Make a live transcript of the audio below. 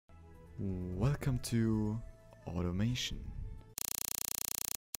Welcome to automation.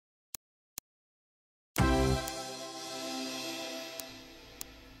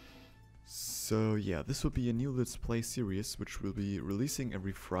 So yeah, this will be a new Let's Play series which will be releasing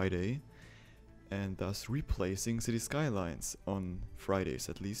every Friday and thus replacing City Skylines on Fridays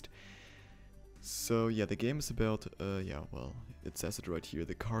at least. So yeah, the game is about, it says it right here,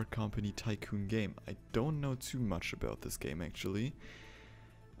 the car company tycoon game. I don't know too much about this game actually.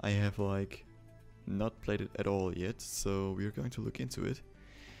 I have not played it at all yet, so we are going to look into it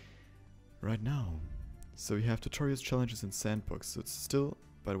right now. So we have tutorials, challenges and sandbox. So it's still,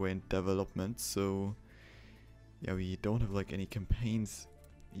 by the way, in development, so yeah, we don't have any campaigns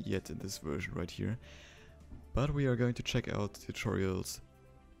yet in this version right here. But we are going to check out tutorials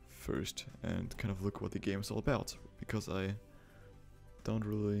first and kind of look what the game is all about, because I don't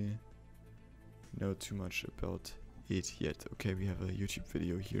really know too much about it yet. Okay, we have a YouTube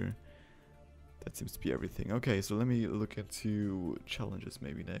video here. That seems to be everything. Okay, so let me look into challenges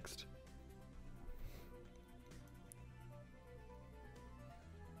maybe next.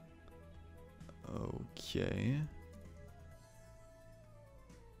 Okay.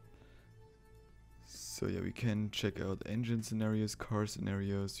 So yeah, we can check out engine scenarios, car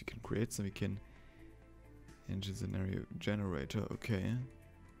scenarios. You can create some. We can engine scenario generator. Okay.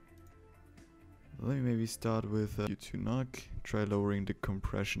 Let me maybe start with U2 knock. Try lowering the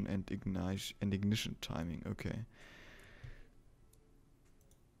compression and ignition timing. Okay.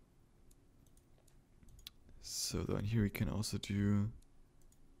 So down here we can also do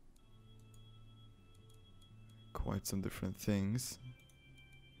quite some different things.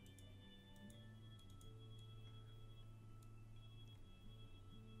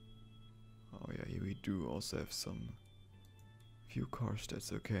 Oh yeah, here we do also have some few car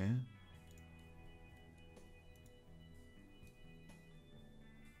stats. Okay.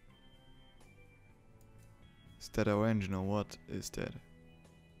 Is that our engine or what is that?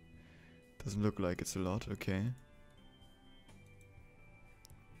 Doesn't look like it's a lot. Okay.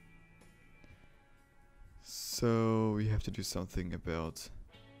 So we have to do something about...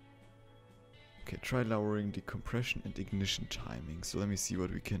 Okay, try lowering the compression and ignition timing. So let me see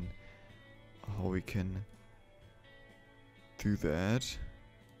what we can... how we can do that.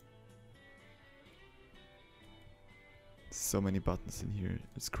 So many buttons in here,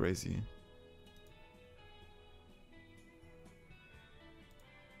 it's crazy.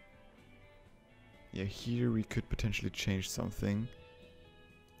 Yeah, here we could potentially change something.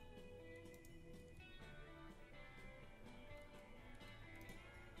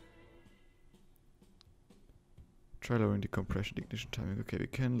 Try lowering the compression ignition timing. Okay, we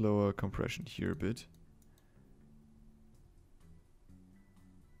can lower compression here a bit.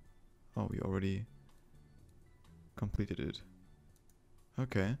 Oh, we already completed it.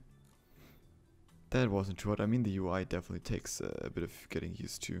 Okay. That wasn't too hard. I mean, the UI definitely takes a bit of getting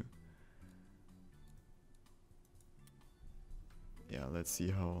used to. Yeah, let's see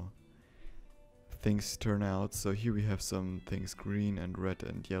how things turn out. So here we have some things, green and red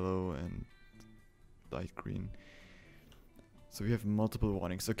and yellow and light green. So we have multiple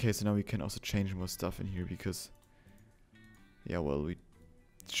warnings. Okay, so now we can also change more stuff in here because, yeah, well, we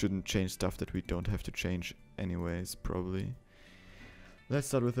shouldn't change stuff that we don't have to change anyways, probably. Let's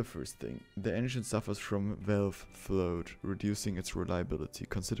start with the first thing. The engine suffers from valve float, reducing its reliability.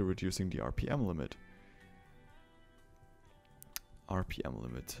 Consider reducing the RPM limit. RPM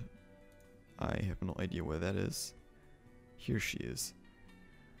limit. I have no idea where that is. Here she is.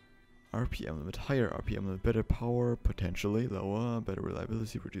 RPM limit, higher RPM limit, better power, potentially lower, better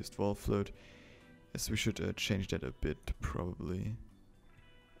reliability, reduced valve float. Yes, we should change that a bit, probably.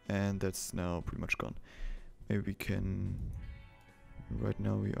 And that's now pretty much gone. Maybe we can... Right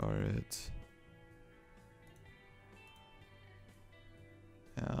now we are at...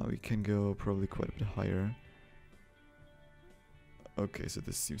 we can go probably quite a bit higher. Okay, so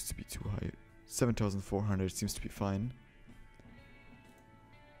this seems to be too high. 7,400 seems to be fine.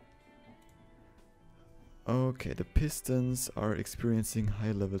 Okay, the pistons are experiencing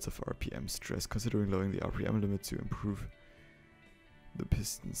high levels of RPM stress. Considering lowering the RPM limit to improve the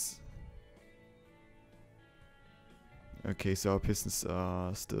pistons. Okay, so our pistons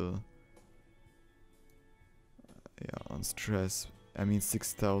are still on stress. I mean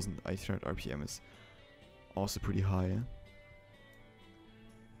 6,800 RPM is also pretty high.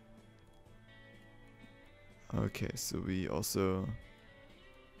 Okay, so we also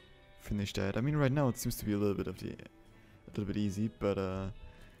finished that. I mean, right now it seems to be a little bit easy, but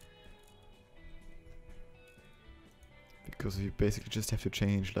because we basically just have to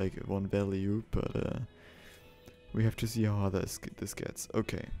change one value, but we have to see how hard this gets.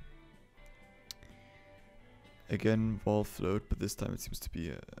 Okay. Again, valve float, but this time it seems to be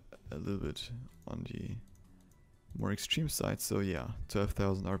a little bit on the more extreme side. So yeah,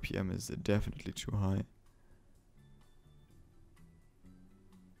 12,000 RPM is definitely too high.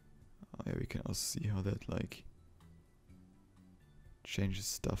 Yeah, we can also see how that like changes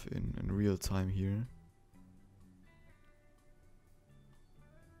stuff in real time here.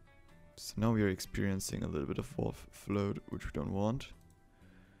 So now we are experiencing a little bit of valve float, which we don't want.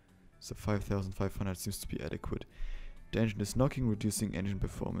 So 5,500 seems to be adequate. The engine is knocking, reducing engine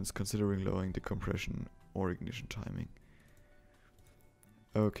performance, considering lowering the compression or ignition timing.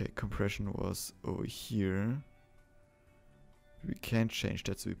 Okay, compression was over here. We can't change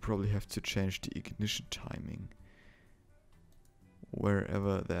that, so we probably have to change the ignition timing.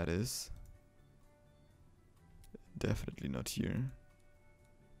 Wherever that is. Definitely not here.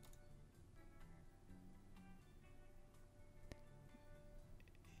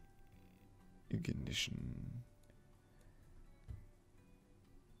 Ignition.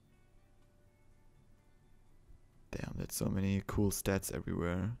 Damn, that's so many cool stats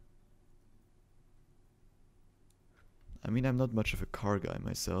everywhere. I mean, I'm not much of a car guy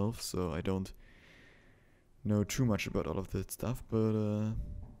myself, so I don't know too much about all of that stuff, but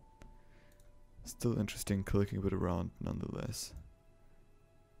still interesting clicking a bit around nonetheless.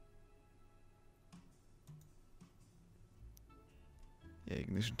 Yeah,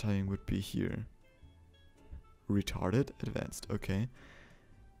 ignition timing would be here. Retarded? Advanced, okay.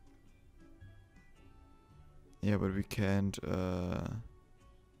 Yeah, but we can't, I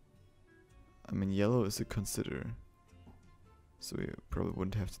mean, yellow is a consider. So we probably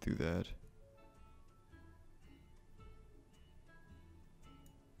wouldn't have to do that.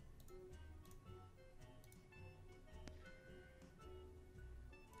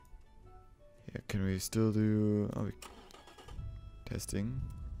 Yeah, can we still do testing?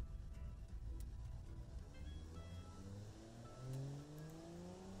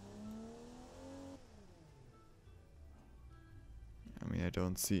 I mean, I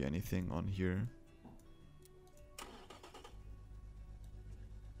don't see anything on here.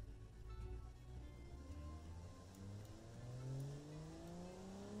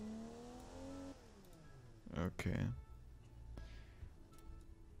 Okay.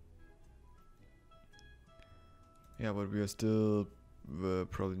 Yeah, but we are still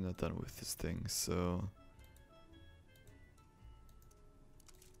probably not done with this thing, so...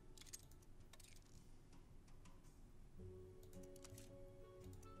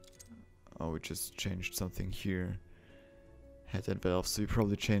 Oh, we just changed something here. Head and valve, so we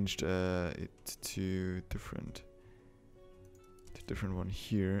probably changed it to different one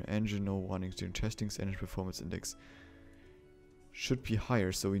here. Engine 01 extreme testings, engine performance index should be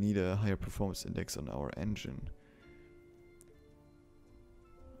higher, so we need a higher performance index on our engine.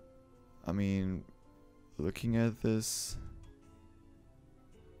 I mean, looking at this...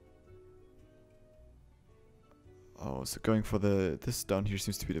 Oh, so going for this down here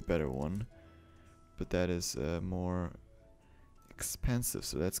seems to be the better one. But that is more expensive,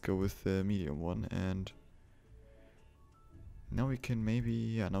 so let's go with the medium one. And now we can maybe,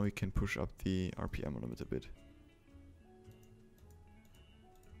 yeah, now we can push up the RPM limit a bit.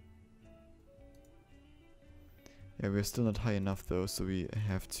 Yeah, we're still not high enough though, so we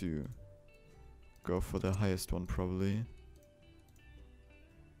have to go for the highest one probably.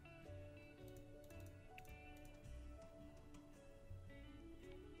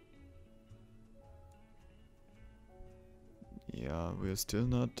 Yeah, we're still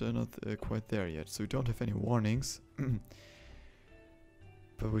not quite there yet, so we don't have any warnings.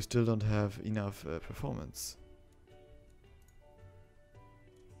 But we still don't have enough performance.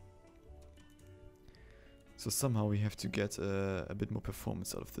 So somehow we have to get a bit more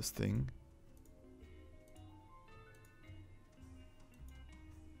performance out of this thing.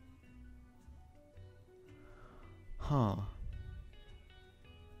 Huh.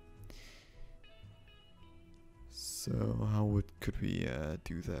 So how could we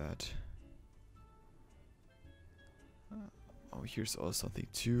do that? Oh, here's also something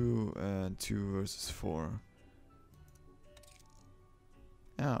 2 and 2 versus 4.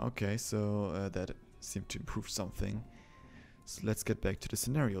 Ah, okay, so that seemed to improve something. So let's get back to the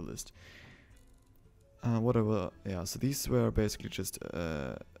scenario list. Yeah, so these were basically just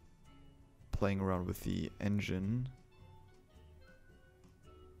playing around with the engine.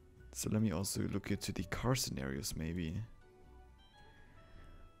 So let me also look into the car scenarios maybe.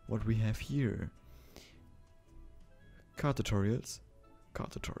 What we have here. Car tutorials. Car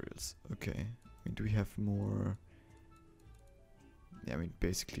tutorials. Okay. I mean, do we have more? Yeah, I mean,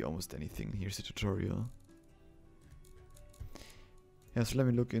 basically almost anything. Here's a tutorial. Yeah, so let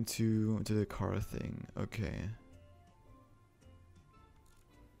me look into the car thing. Okay.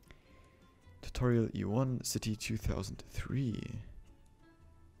 Tutorial E1 City 2003.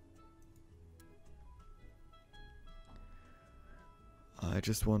 I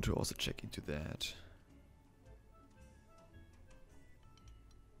just want to also check into that.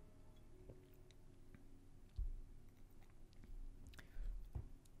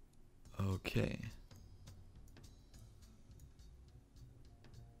 Okay.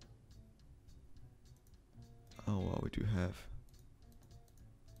 Oh wow, we do have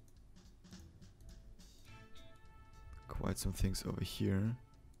quite some things over here.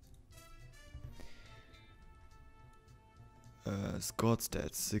 Squad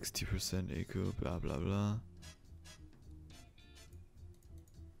stats 60% eco, blah blah blah.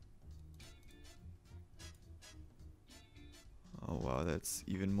 Oh wow, that's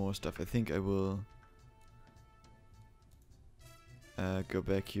even more stuff. I think I will go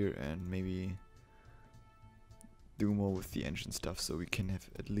back here and maybe do more with the engine stuff so we can have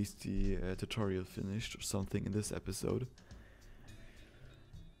at least the tutorial finished or something in this episode.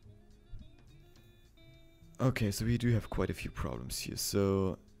 Okay, so we do have quite a few problems here,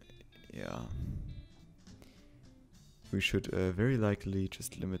 so yeah. We should very likely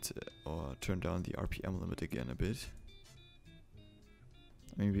just limit or turn down the RPM limit again a bit.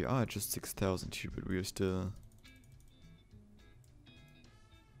 I mean, we are at just 6,000 here, but we are still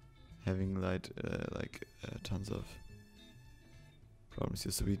having tons of problems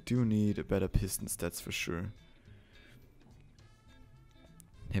here, so we do need a better pistons, that's for sure.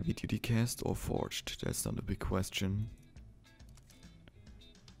 Heavy duty cast or forged? That's not a big question.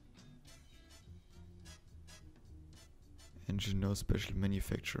 Engine no special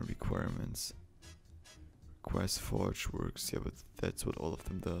manufacturing requirements. Requires forge works, yeah, but that's what all of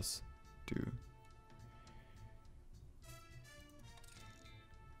them do.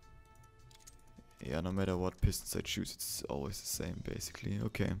 Yeah, no matter what pistons I choose, it's always the same, basically.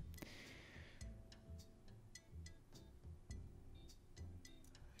 Okay.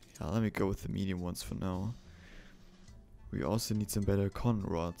 Yeah, let me go with the medium ones for now. We also need some better con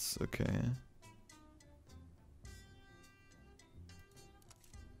rods, okay.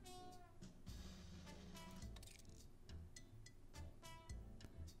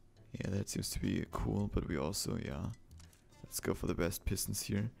 Yeah, that seems to be cool, but we also, yeah. Let's go for the best pistons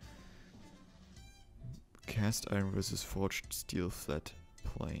here. Cast iron versus forged steel flat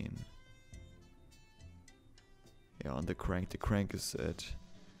plane. Yeah, on the crank is at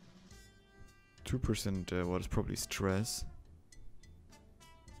 2%, what is probably stress.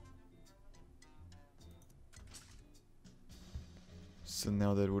 So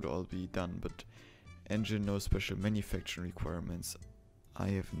now that would all be done, but engine no special manufacturing requirements. I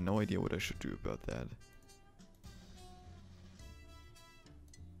have no idea what I should do about that.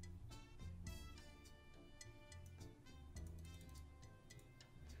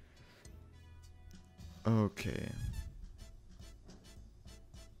 Okay.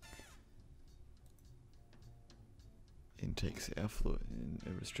 Intakes airflow in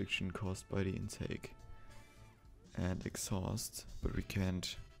a restriction caused by the intake and exhaust, but we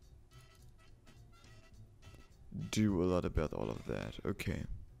can't do a lot about all of that. Okay.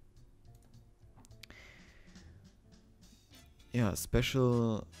 Yeah,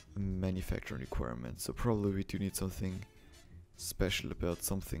 special manufacturing requirements. So probably we do need something special about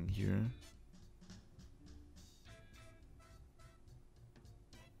something here.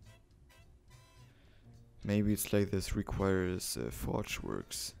 Maybe it's like this requires forge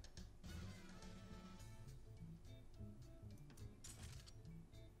works.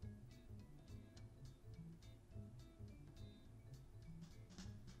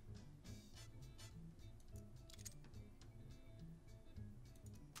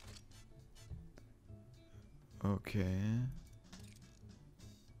 Okay.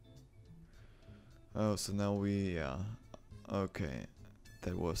 Oh, so now we, yeah. Okay.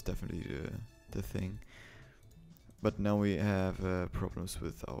 That was definitely the thing. But now we have problems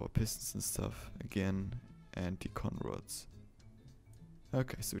with our pistons and stuff again, and the con rods.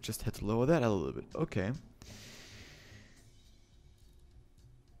 Okay, so we just had to lower that a little bit. Okay.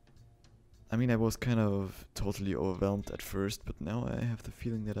 I mean, I was kind of totally overwhelmed at first, but now I have the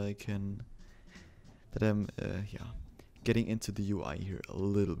feeling that I'm getting into the UI here a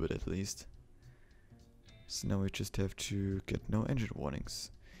little bit at least. So now we just have to get no engine warnings.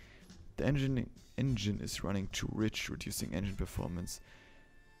 The engine is running too rich, reducing engine performance.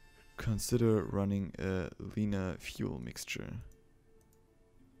 Consider running a leaner fuel mixture.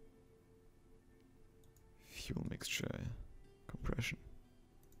 Fuel mixture compression.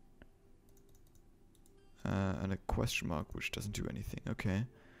 And a question mark, which doesn't do anything. Okay.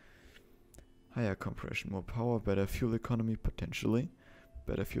 Higher compression, more power, better fuel economy, potentially.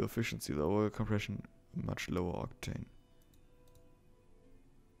 Better fuel efficiency, lower compression, much lower octane.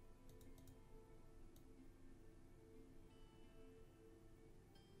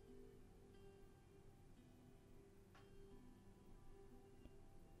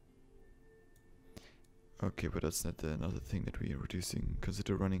 Okay, but that's not another thing that we are reducing.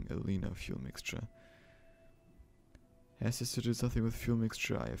 Consider running a leaner fuel mixture. Has this to do something with fuel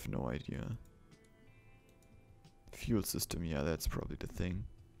mixture? I have no idea. Fuel system, yeah, that's probably the thing.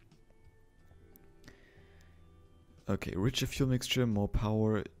 Okay, richer fuel mixture, more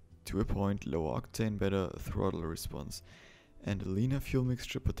power to a point, lower octane, better throttle response. And a leaner fuel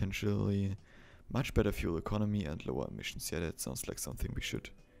mixture, potentially much better fuel economy and lower emissions. Yeah, that sounds like something we should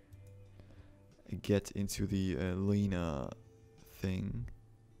get into the leaner thing.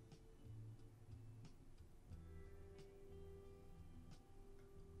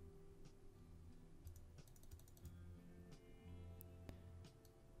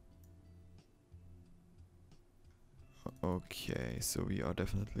 Okay, so we are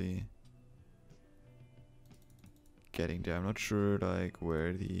definitely getting there. I'm not sure like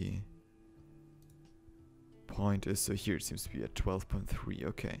where the point is. So here it seems to be at 12.3.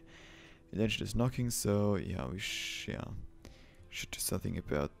 Okay. The engine is knocking, so yeah, we should do something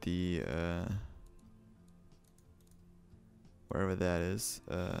about the wherever that is,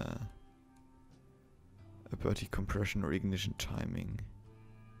 about the compression or ignition timing.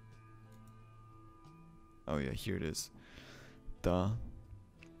 Oh yeah, here it is. Duh.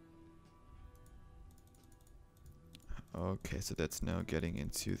 Okay, so that's now getting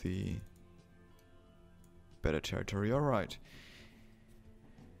into the better territory. Alright.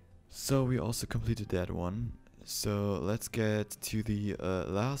 So we also completed that one. So let's get to the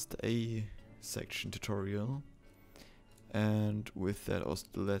last A section tutorial. And with that also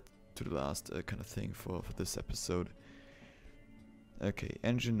led to the last kind of thing for this episode. Okay,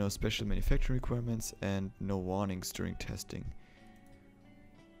 engine, no special manufacturing requirements and no warnings during testing.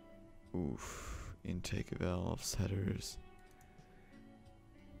 Oof, intake valves, headers.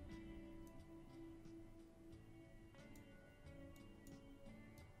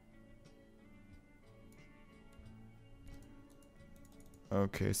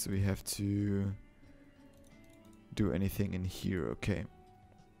 Okay, so we have to do anything in here, okay.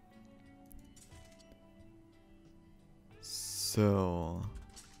 So,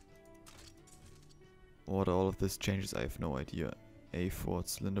 what all of this changes, I have no idea. A4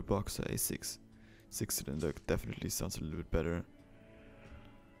 cylinder box or A6. 6-cylinder definitely sounds a little bit better.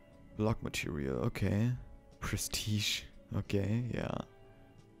 Block material, okay. Prestige, okay, yeah.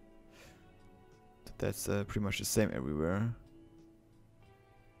 That's pretty much the same everywhere.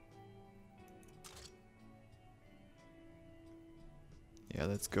 Yeah,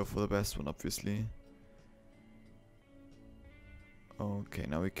 let's go for the best one, obviously. Okay,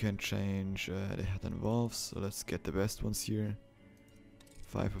 now we can change the head and valves, so let's get the best ones here.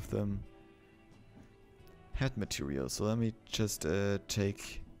 5 of them. Head material, so let me just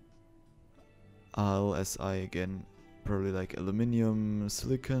take ALSI again. Probably like aluminum,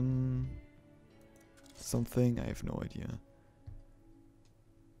 silicon, something, I have no idea.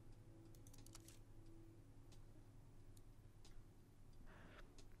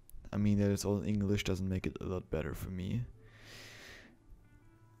 I mean, that it's all in English doesn't make it a lot better for me.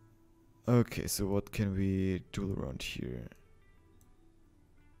 Okay, so what can we do around here?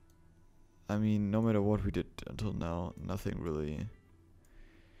 I mean, no matter what we did until now, nothing really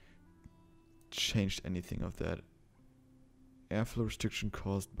changed anything of that. Airflow restriction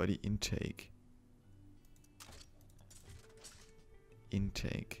caused by the intake.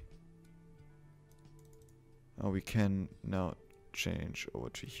 Intake. Oh, we can now change over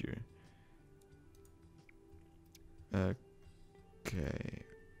to here. Okay.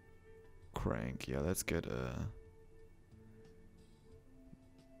 Crank, yeah, let's get a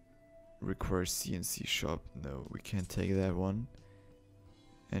require CNC shop. No, we can't take that one.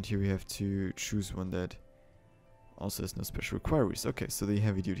 And here we have to choose one that also has no special requirements. Okay, so the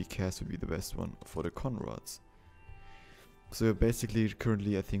heavy duty cast would be the best one for the conrods. So we're basically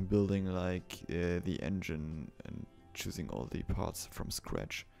currently, I think, building like the engine and choosing all the parts from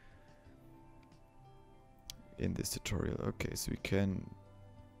scratch in this tutorial. Okay, so we can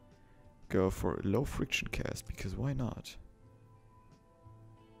go for a low friction cast, because why not?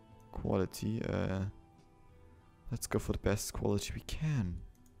 Quality, let's go for the best quality we can.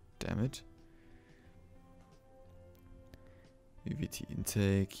 Damn it. VVT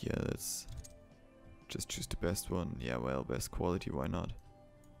intake, yeah, let's just choose the best one. Yeah, well, best quality, why not?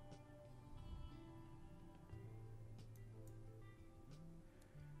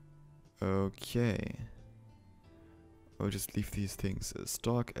 Okay. I'll just leave these things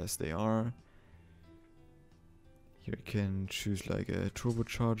stock as they are. Here I can choose like a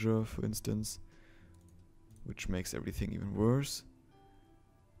turbocharger, for instance, which makes everything even worse.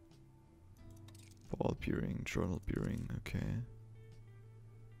 Ball bearing, journal bearing, okay.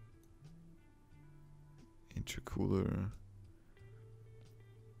 Intercooler.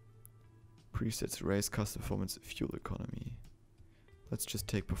 Presets, race, custom performance, fuel economy. Let's just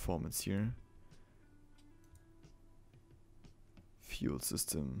take performance here. Fuel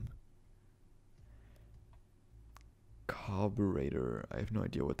system. Carburetor. I have no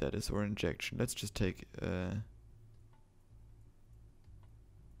idea what that is. Or injection. Let's just take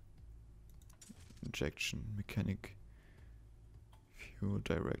injection. Mechanic. Fuel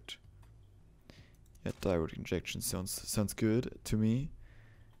direct. Yeah, direct injection sounds good to me.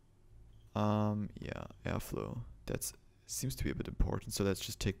 Yeah, airflow. That's seems to be a bit important. So let's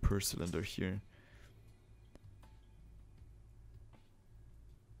just take per cylinder here.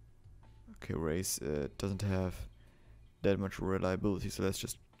 Okay, race doesn't have that much reliability, so let's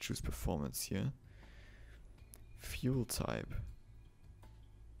just choose performance here. Fuel type.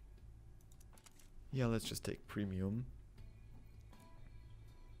 Yeah, let's just take premium.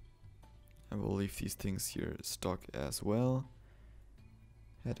 And we'll leave these things here stock as well.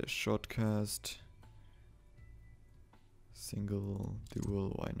 Had a shortcast. Single, dual,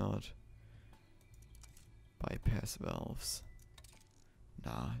 why not? Bypass valves.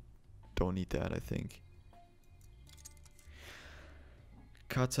 Nah, don't need that, I think.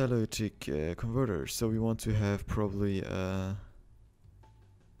 Catalytic converter. So we want to have probably one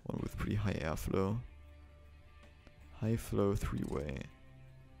with pretty high airflow. High flow 3-way.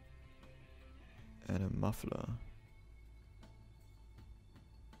 And a muffler.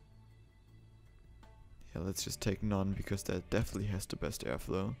 Yeah, let's just take none because that definitely has the best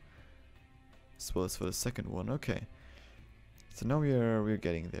airflow. As well as for the second one. Okay. So now we're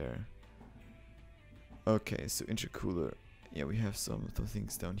getting there. Okay, so intercooler. Yeah, we have some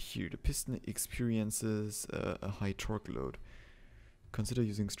things down here. The piston experiences a high torque load. Consider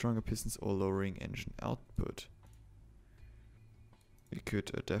using stronger pistons or lowering engine output. We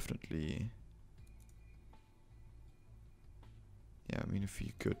could definitely... Yeah, I mean, if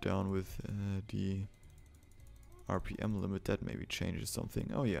we go down with the RPM limit, that maybe changes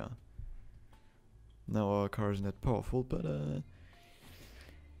something. Oh yeah. Now our car isn't that powerful, but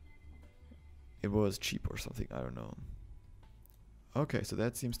it was cheap or something, I don't know. Okay, so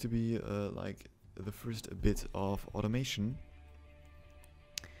that seems to be like the first bit of automation.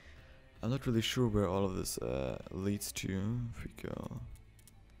 I'm not really sure where all of this leads to. If we go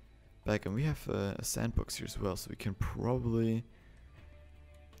back, and we have a sandbox here as well, so we can probably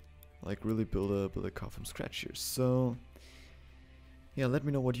like really build a car from scratch here. So yeah, let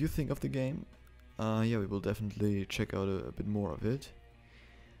me know what you think of the game. Yeah, we will definitely check out a bit more of it.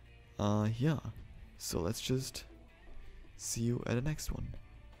 Yeah, so let's just see you at the next one.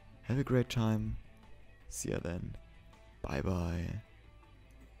 Have a great time. See ya then. Bye bye.